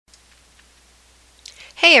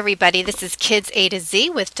Hey everybody, this is Kids A to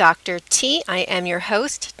Z with Dr. T. I am your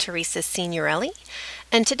host, Teresa Signorelli,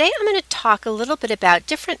 and today I'm going to talk a little bit about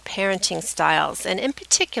different parenting styles, and in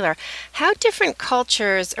particular, how different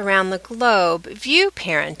cultures around the globe view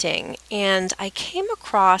parenting. And I came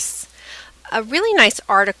across a really nice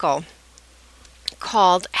article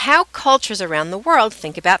called How Cultures Around the World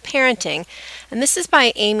Think About Parenting, and this is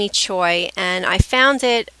by Amy Choi, and I found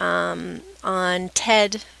it on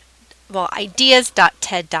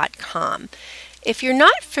ideas.ted.com. If you're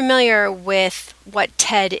not familiar with what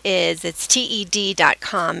TED is, it's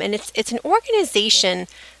TED.com, and it's an organization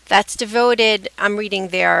that's devoted. I'm reading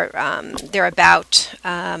their about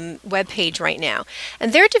webpage right now,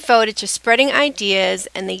 and they're devoted to spreading ideas,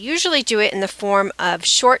 and they usually do it in the form of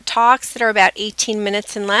short talks that are about 18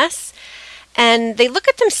 minutes and less. And they look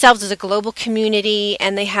at themselves as a global community,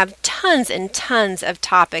 and they have tons and tons of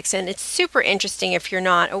topics, and it's super interesting if you're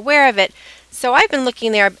not aware of it. So I've been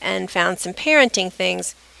looking there and found some parenting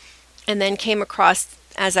things, and then came across,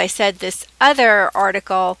 as I said, this other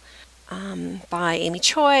article by Amy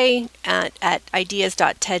Choi at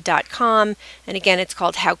ideas.ted.com, and again, it's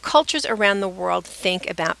called How Cultures Around the World Think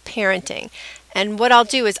About Parenting. And what I'll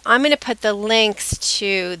do is I'm going to put the links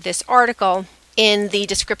to this article in the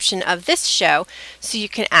description of this show so you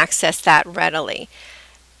can access that readily.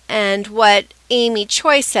 And what Amy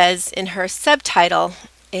Choi says in her subtitle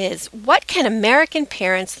is, what can American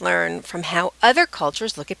parents learn from how other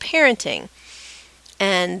cultures look at parenting?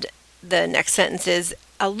 And the next sentence is,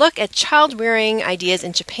 a look at child rearing ideas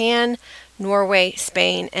in Japan, Norway,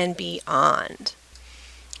 Spain, and beyond.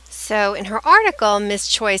 So in her article, Ms.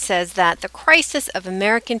 Choi says that the crisis of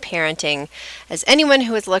American parenting, as anyone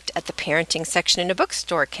who has looked at the parenting section in a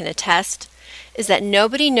bookstore can attest, is that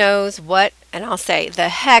nobody knows what, and I'll say, the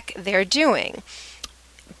heck they're doing.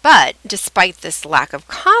 But despite this lack of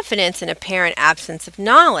confidence and apparent absence of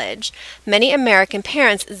knowledge, many American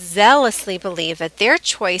parents zealously believe that their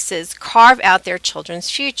choices carve out their children's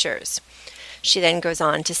futures. She then goes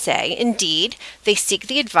on to say, indeed, they seek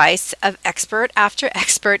the advice of expert after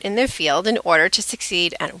expert in their field in order to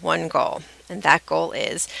succeed at one goal. And that goal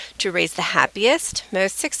is to raise the happiest,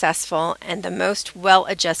 most successful, and the most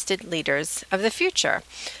well-adjusted leaders of the future.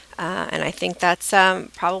 And I think that's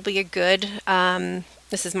probably a good,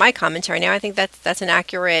 this is my commentary now, I think that's an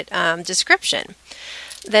accurate description.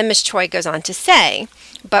 Then Ms. Choi goes on to say,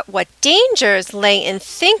 but what dangers lay in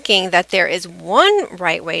thinking that there is one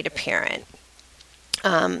right way to parent?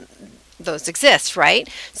 Those exist, right?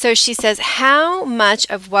 So she says, how much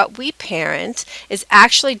of what we parent is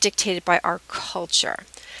actually dictated by our culture?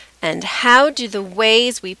 And how do the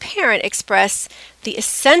ways we parent express the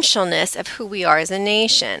essentialness of who we are as a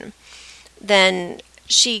nation? Then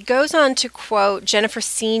she goes on to quote Jennifer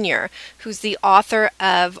Senior, who's the author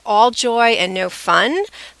of All Joy and No Fun,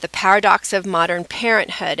 The Paradox of Modern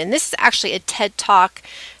Parenthood. And this is actually a TED Talk,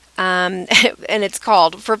 and it's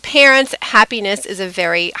called, For Parents, Happiness is a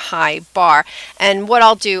Very High Bar. And what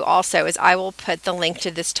I'll do also is I will put the link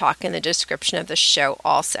to this talk in the description of the show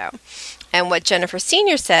also. And what Jennifer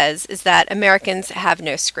Senior says is that Americans have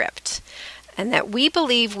no script, and that we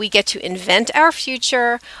believe we get to invent our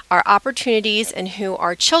future, our opportunities, and who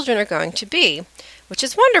our children are going to be, which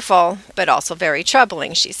is wonderful, but also very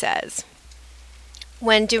troubling, she says.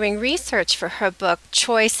 When doing research for her book,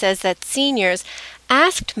 Choi says that seniors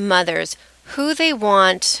asked mothers who they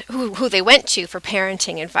went to for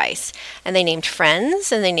parenting advice, and they named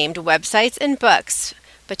friends, and they named websites and books,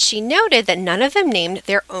 but she noted that none of them named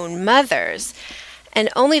their own mothers, and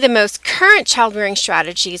only the most current child-rearing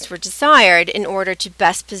strategies were desired in order to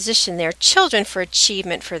best position their children for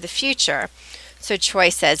achievement for the future. So Choi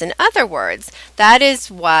says, in other words, that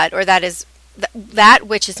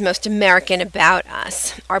which is most American about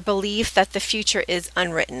us, our belief that the future is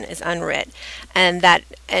unwritten, is unwrit, and that,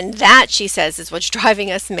 she says, is what's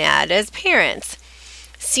driving us mad as parents.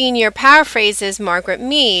 Senior paraphrases Margaret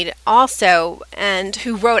Mead also, and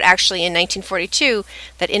who wrote actually in 1942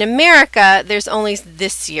 that in America there's only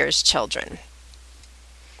this year's children.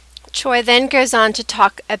 Choi then goes on to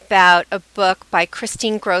talk about a book by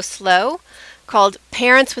Christine Gross Low called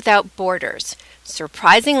Parents Without Borders,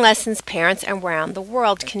 Surprising Lessons Parents Around the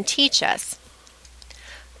World Can Teach Us.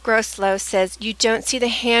 Gross Low says you don't see the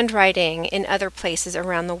handwriting in other places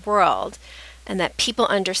around the world, and that people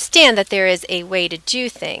understand that there is a way to do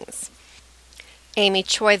things. Amy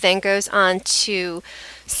Choi then goes on to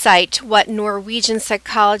cite what Norwegian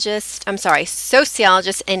sociologist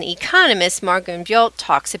and economist Margunn Bjørk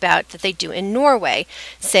talks about that they do in Norway,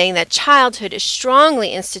 saying that childhood is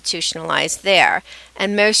strongly institutionalized there,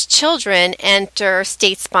 and most children enter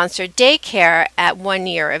state-sponsored daycare at 1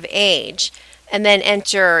 year of age. and then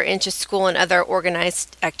enter into school and other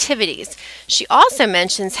organized activities. She also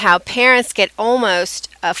mentions how parents get almost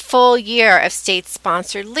a full year of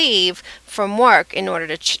state-sponsored leave from work in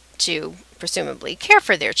order to presumably care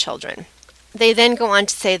for their children. They then go on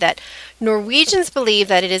to say that Norwegians believe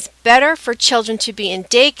that it is better for children to be in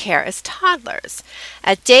daycare as toddlers.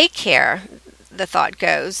 At daycare, the thought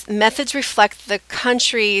goes, methods reflect the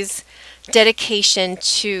country's dedication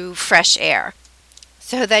to fresh air.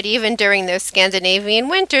 So that even during those Scandinavian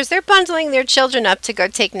winters, they're bundling their children up to go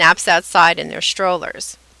take naps outside in their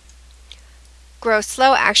strollers.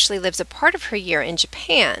 Groslow actually lives a part of her year in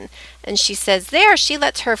Japan, and she says there she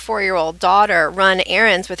lets her 4-year-old daughter run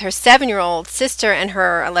errands with her 7-year-old sister and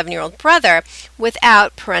her 11-year-old brother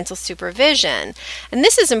without parental supervision. And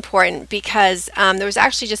this is important because there was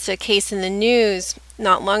actually just a case in the news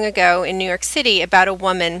not long ago in New York City about a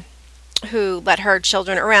woman who let her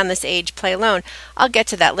children around this age play alone. I'll get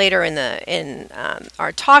to that later in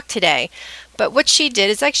our talk today. But what she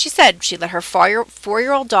did is, like she said, she let her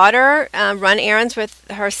 4-year-old daughter run errands with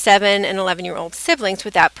her 7 and 11-year-old siblings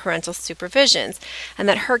without parental supervisions, and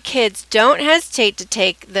that her kids don't hesitate to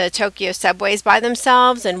take the Tokyo subways by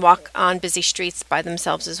themselves and walk on busy streets by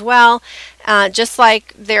themselves as well, just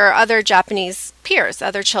like their other Japanese peers,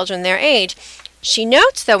 other children their age. She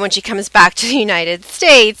notes, though, when she comes back to the United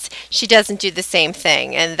States, she doesn't do the same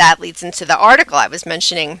thing, and that leads into the article I was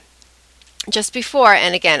mentioning just before,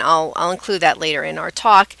 and again, I'll include that later in our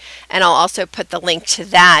talk, and I'll also put the link to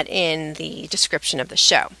that in the description of the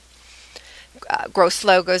show.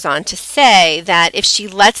 Groslow goes on to say that if she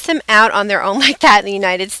lets them out on their own like that in the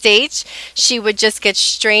United States, she would just get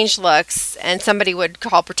strange looks, and somebody would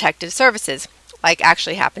call protective services, like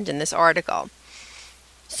actually happened in this article.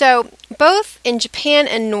 So, both in Japan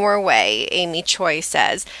and Norway, Amy Choi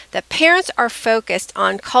says, that parents are focused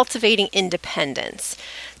on cultivating independence.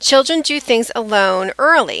 Children do things alone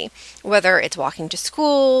early, whether it's walking to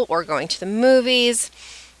school or going to the movies.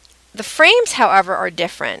 The frames, however, are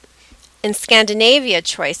different. In Scandinavia,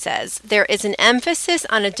 Choi says, there is an emphasis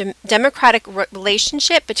on a democratic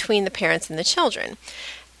relationship between the parents and the children.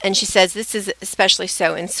 And she says this is especially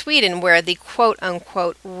so in Sweden, where the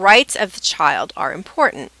quote-unquote rights of the child are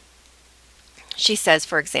important. She says,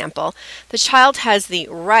 for example, the child has the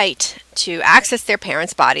right to access their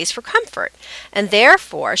parents' bodies for comfort, and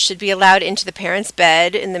therefore should be allowed into the parents'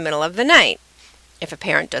 bed in the middle of the night. If a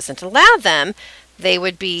parent doesn't allow them, they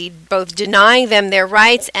would be both denying them their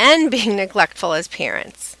rights and being neglectful as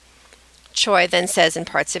parents. Choi then says in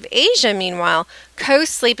parts of Asia, meanwhile,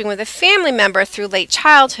 co-sleeping with a family member through late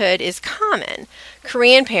childhood is common.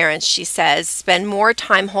 Korean parents, she says, spend more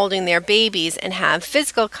time holding their babies and have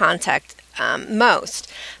physical contact most.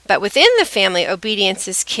 But within the family, obedience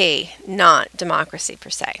is key, not democracy per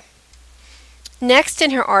se. Next in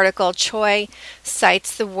her article, Choi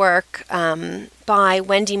cites the work by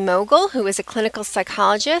Wendy Mogul, who is a clinical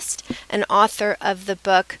psychologist and author of the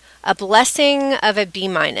book A Blessing of a B-,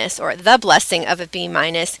 or The Blessing of a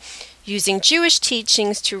B-, using Jewish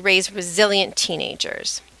teachings to raise resilient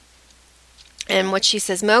teenagers. And what she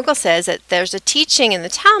says, Mogul says that there's a teaching in the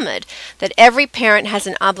Talmud that every parent has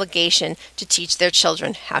an obligation to teach their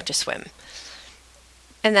children how to swim.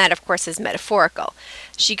 And that, of course, is metaphorical.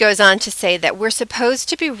 She goes on to say that we're supposed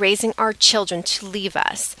to be raising our children to leave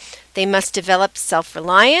us. They must develop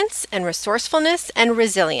self-reliance and resourcefulness and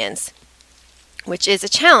resilience, which is a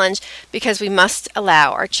challenge because we must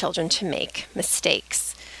allow our children to make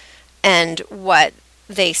mistakes. And what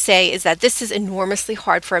they say is that this is enormously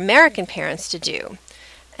hard for American parents to do.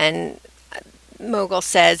 And Mogul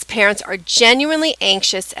says parents are genuinely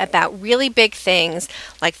anxious about really big things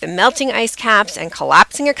like the melting ice caps and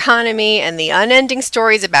collapsing economy and the unending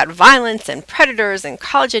stories about violence and predators and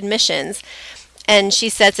college admissions. And she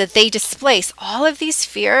says that they displace all of these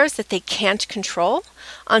fears that they can't control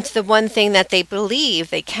onto the one thing that they believe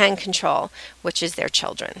they can control, which is their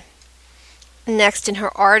children. Next, in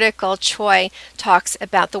her article, Choi talks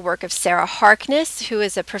about the work of Sarah Harkness, who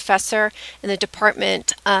is a professor in the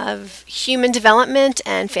Department of Human Development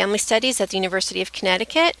and Family Studies at the University of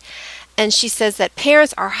Connecticut. And she says that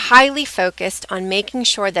parents are highly focused on making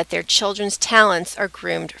sure that their children's talents are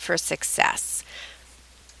groomed for success.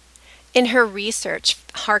 In her research,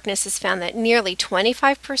 Harkness has found that nearly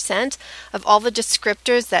 25% of all the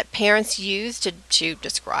descriptors that parents use to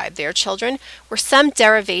describe their children were some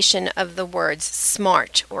derivation of the words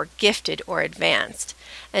smart or gifted or advanced.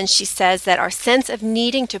 And she says that our sense of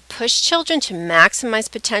needing to push children to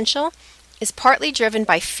maximize potential is partly driven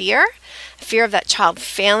by fear of that child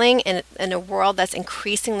failing in a world that's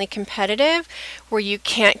increasingly competitive, where you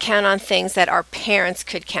can't count on things that our parents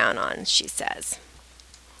could count on, she says.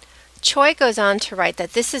 Choi goes on to write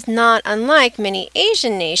that this is not unlike many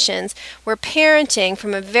Asian nations where parenting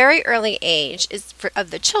from a very early age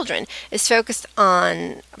of the children is focused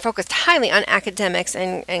highly on academics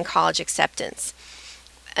and college acceptance.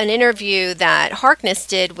 An interview that Harkness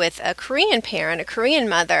did with a Korean parent, a Korean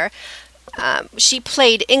mother, she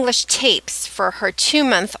played English tapes for her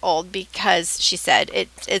 2-month-old because she said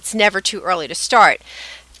it's never too early to start.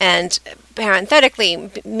 And parenthetically,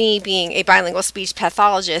 me being a bilingual speech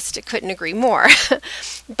pathologist couldn't agree more.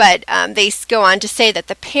 But they go on to say that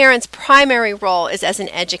the parent's primary role is as an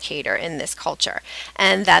educator in this culture,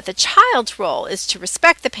 and that the child's role is to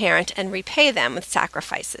respect the parent and repay them with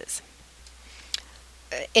sacrifices.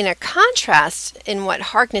 In a contrast, in what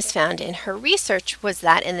Harkness found in her research was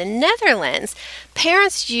that in the Netherlands,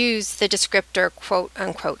 parents use the descriptor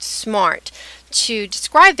quote-unquote smart to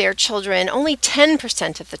describe their children only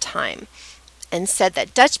 10% of the time, and said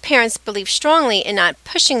that Dutch parents believe strongly in not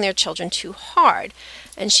pushing their children too hard.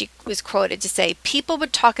 And she was quoted to say, people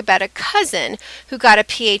would talk about a cousin who got a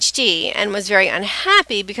PhD and was very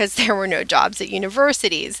unhappy because there were no jobs at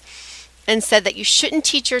universities, and said that you shouldn't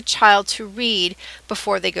teach your child to read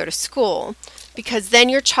before they go to school, because then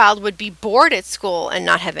your child would be bored at school and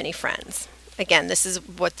not have any friends. Again, this is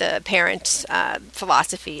what the parent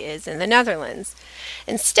philosophy is in the Netherlands.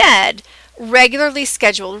 Instead, regularly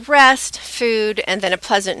scheduled rest, food, and then a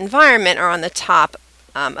pleasant environment are on the top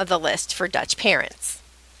of the list for Dutch parents.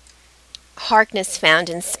 Harkness found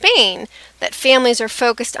in Spain that families are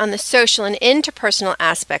focused on the social and interpersonal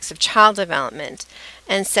aspects of child development,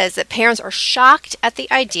 and says that parents are shocked at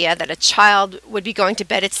the idea that a child would be going to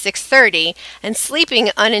bed at 6:30 and sleeping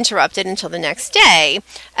uninterrupted until the next day,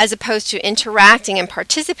 as opposed to interacting and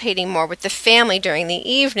participating more with the family during the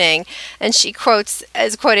evening. And she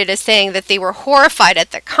is quoted as saying that they were horrified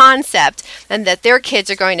at the concept and that their kids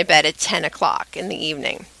are going to bed at 10 o'clock in the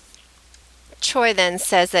evening. Choi then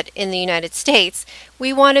says that in the United States,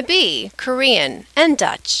 we want to be Korean and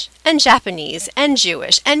Dutch and Japanese and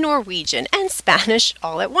Jewish and Norwegian and Spanish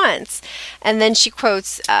all at once. And then she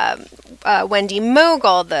quotes Wendy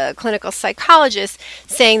Mogul, the clinical psychologist,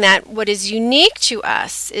 saying that what is unique to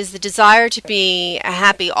us is the desire to be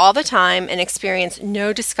happy all the time and experience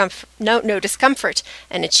no discomfort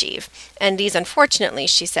and achieve. And these, unfortunately,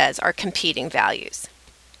 she says, are competing values.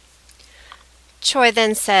 Choi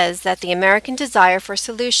then says that the American desire for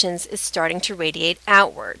solutions is starting to radiate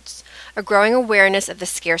outwards. A growing awareness of the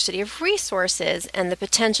scarcity of resources and the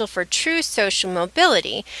potential for true social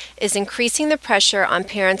mobility is increasing the pressure on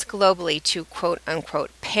parents globally to quote-unquote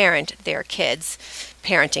parent their kids.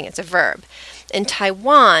 Parenting is a verb. In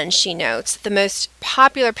Taiwan, she notes, the most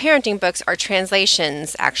popular parenting books are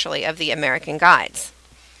translations, actually, of the American guides.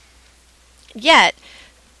 Yet,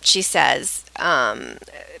 she says,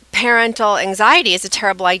 parental anxiety is a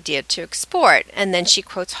terrible idea to export. And then she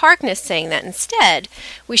quotes Harkness saying that instead,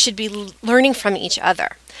 we should be learning from each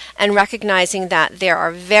other and recognizing that there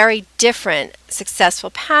are very different successful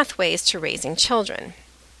pathways to raising children.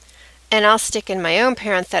 And I'll stick in my own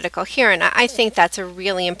parenthetical here, and I think that's a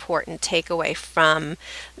really important takeaway from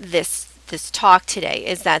this talk today,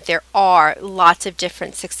 is that there are lots of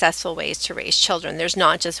different successful ways to raise children. There's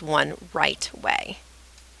not just one right way.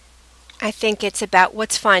 I think it's about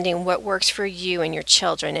finding what works for you and your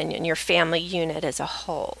children and your family unit as a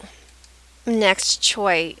whole. Next,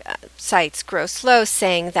 Choi cites Gross Lowe,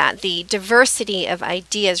 saying that the diversity of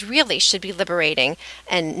ideas really should be liberating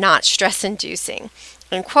and not stress-inducing,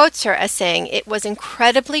 and quotes her as saying, "It was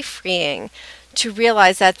incredibly freeing to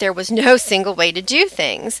realize that there was no single way to do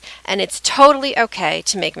things, and it's totally okay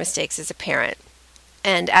to make mistakes as a parent."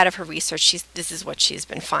 And out of her research, this is what she's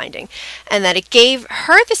been finding. And that it gave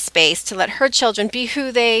her the space to let her children be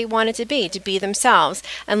who they wanted to be themselves,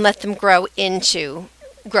 and let them grow into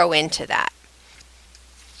that.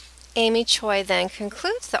 Amy Choi then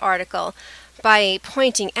concludes the article by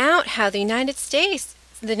pointing out how the United States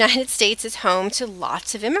is home to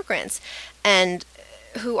lots of immigrants, and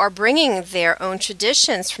who are bringing their own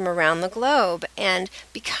traditions from around the globe. And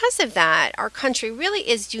because of that, our country really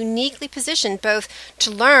is uniquely positioned both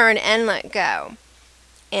to learn and let go.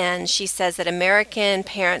 And she says that American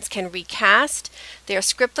parents can recast their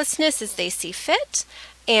scriptlessness as they see fit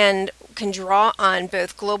and can draw on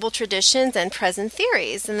both global traditions and present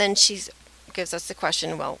theories. And then she gives us the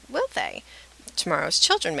question, well, will they? Tomorrow's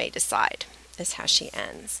children may decide, is how she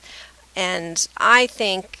ends. And I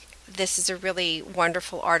think this is a really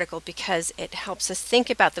wonderful article because it helps us think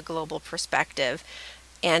about the global perspective.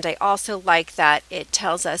 And I also like that it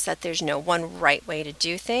tells us that there's no one right way to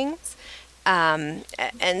do things. And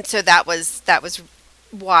so that was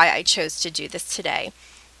why I chose to do this today.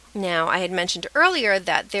 Now, I had mentioned earlier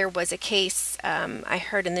that there was a case I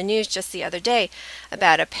heard in the news just the other day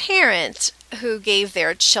about a parent who gave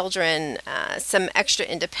their children some extra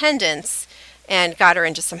independence and got her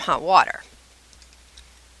into some hot water.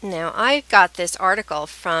 Now, I got this article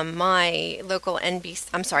from my local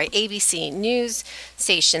ABC news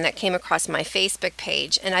station that came across my Facebook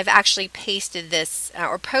page, and I've actually pasted this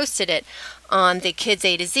or posted it on the Kids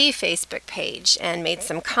A to Z Facebook page and made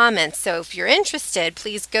some comments. So if you're interested,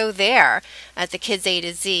 please go there at the Kids A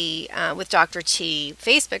to Z with Dr. T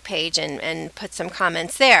Facebook page and put some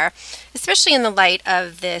comments there, especially in the light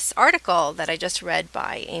of this article that I just read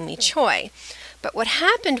by Amy Choi. But what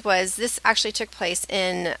happened was this actually took place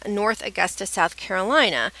in North Augusta, South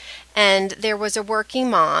Carolina, and there was a working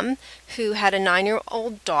mom who had a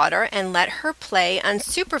 9-year-old daughter and let her play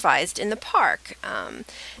unsupervised in the park.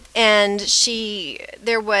 And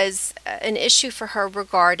there was an issue for her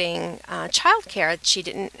regarding childcare that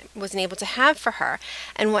she wasn't able to have for her.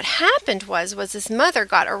 And what happened was this mother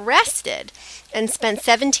got arrested and spent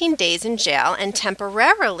 17 days in jail and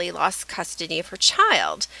temporarily lost custody of her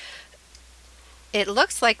child. It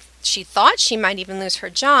looks like she thought she might even lose her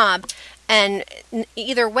job, and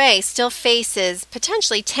either way still faces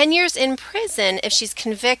potentially 10 years in prison if she's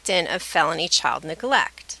convicted of felony child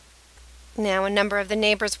neglect. Now, a number of the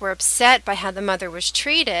neighbors were upset by how the mother was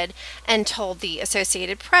treated and told the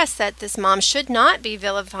Associated Press that this mom should not be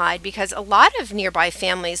vilified because a lot of nearby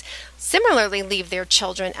families similarly leave their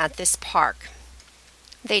children at this park.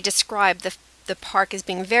 They described the park as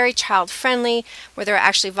being very child-friendly, where there are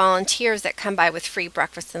actually volunteers that come by with free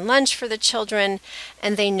breakfast and lunch for the children,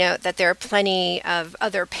 and they note that there are plenty of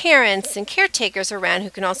other parents and caretakers around who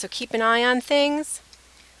can also keep an eye on things.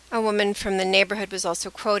 A woman from the neighborhood was also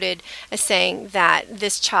quoted as saying that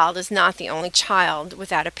this child is not the only child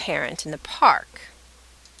without a parent in the park.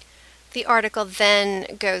 The article then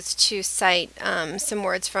goes to cite some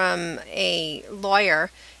words from a lawyer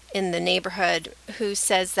in the neighborhood who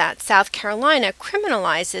says that South Carolina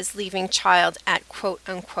criminalizes leaving child at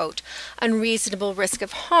quote-unquote unreasonable risk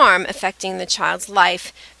of harm affecting the child's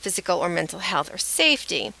life, physical or mental health or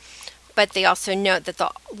safety. But they also note that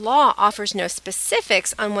the law offers no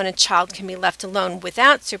specifics on when a child can be left alone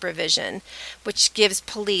without supervision, which gives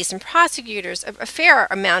police and prosecutors a fair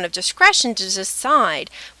amount of discretion to decide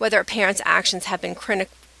whether a parent's actions have been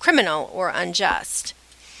criminal or unjust.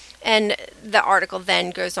 And the article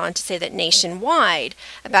then goes on to say that nationwide,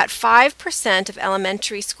 about 5% of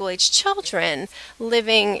elementary school-age children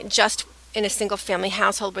living just in a single-family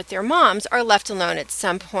household with their moms are left alone at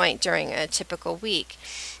some point during a typical week.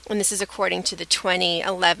 And this is according to the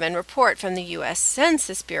 2011 report from the U.S.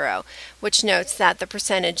 Census Bureau, which notes that the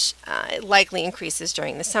percentage likely increases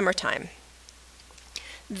during the summertime.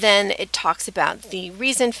 Then it talks about the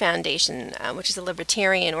Reason Foundation, which is a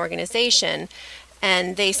libertarian organization,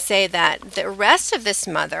 and they say that the arrest of this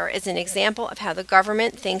mother is an example of how the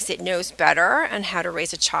government thinks it knows better on how to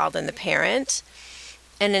raise a child than the parent.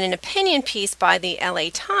 And in an opinion piece by the LA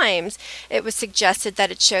Times, it was suggested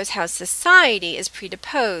that it shows how society is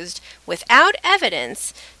predisposed, without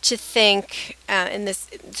evidence, to think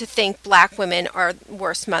black women are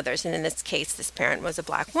worse mothers. And in this case, this parent was a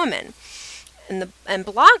black woman. And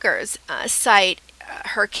bloggers cite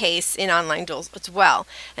her case in online duels as well.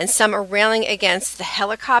 And some are railing against the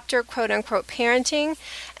helicopter quote-unquote parenting,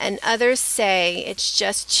 and others say it's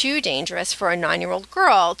just too dangerous for a 9-year-old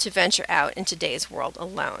girl to venture out in today's world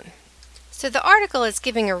alone. So the article is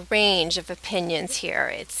giving a range of opinions here,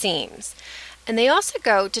 it seems. And they also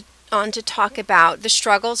go on to talk about the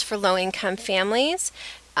struggles for low-income families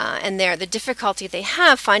and the difficulty they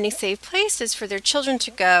have finding safe places for their children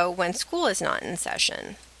to go when school is not in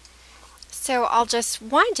session. So I'll just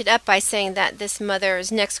wind it up by saying that this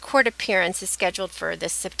mother's next court appearance is scheduled for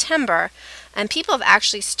this September, and people have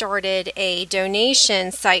actually started a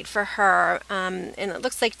donation site for her, and it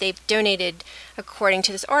looks like they've donated, according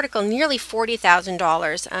to this article, nearly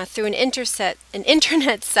 $40,000 through an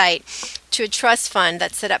internet site to a trust fund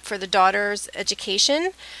that's set up for the daughter's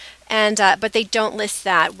education. But they don't list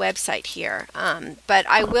that website here. But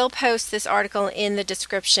I will post this article in the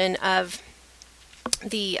description of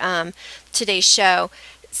the today's show,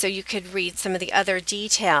 so you could read some of the other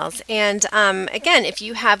details. And again, if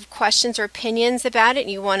you have questions or opinions about it and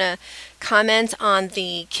you want to comment on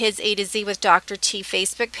the Kids A to Z with Dr. T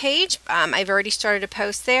Facebook page, I've already started a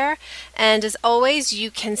post there. And as always, you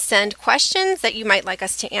can send questions that you might like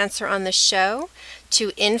us to answer on the show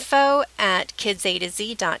to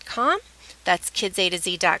info@kidsatoz.com. That's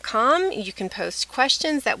kidsatoz.com. You can post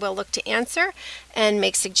questions that we'll look to answer and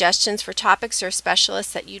make suggestions for topics or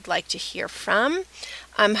specialists that you'd like to hear from.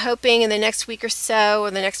 I'm hoping in the next week or so,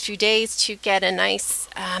 or the next few days, to get a nice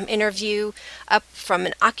interview up from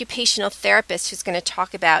an occupational therapist who's going to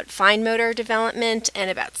talk about fine motor development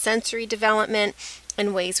and about sensory development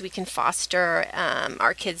and ways we can foster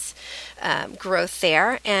our kids' growth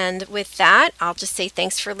there. And with that, I'll just say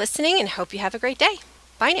thanks for listening and hope you have a great day.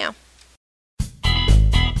 Bye now.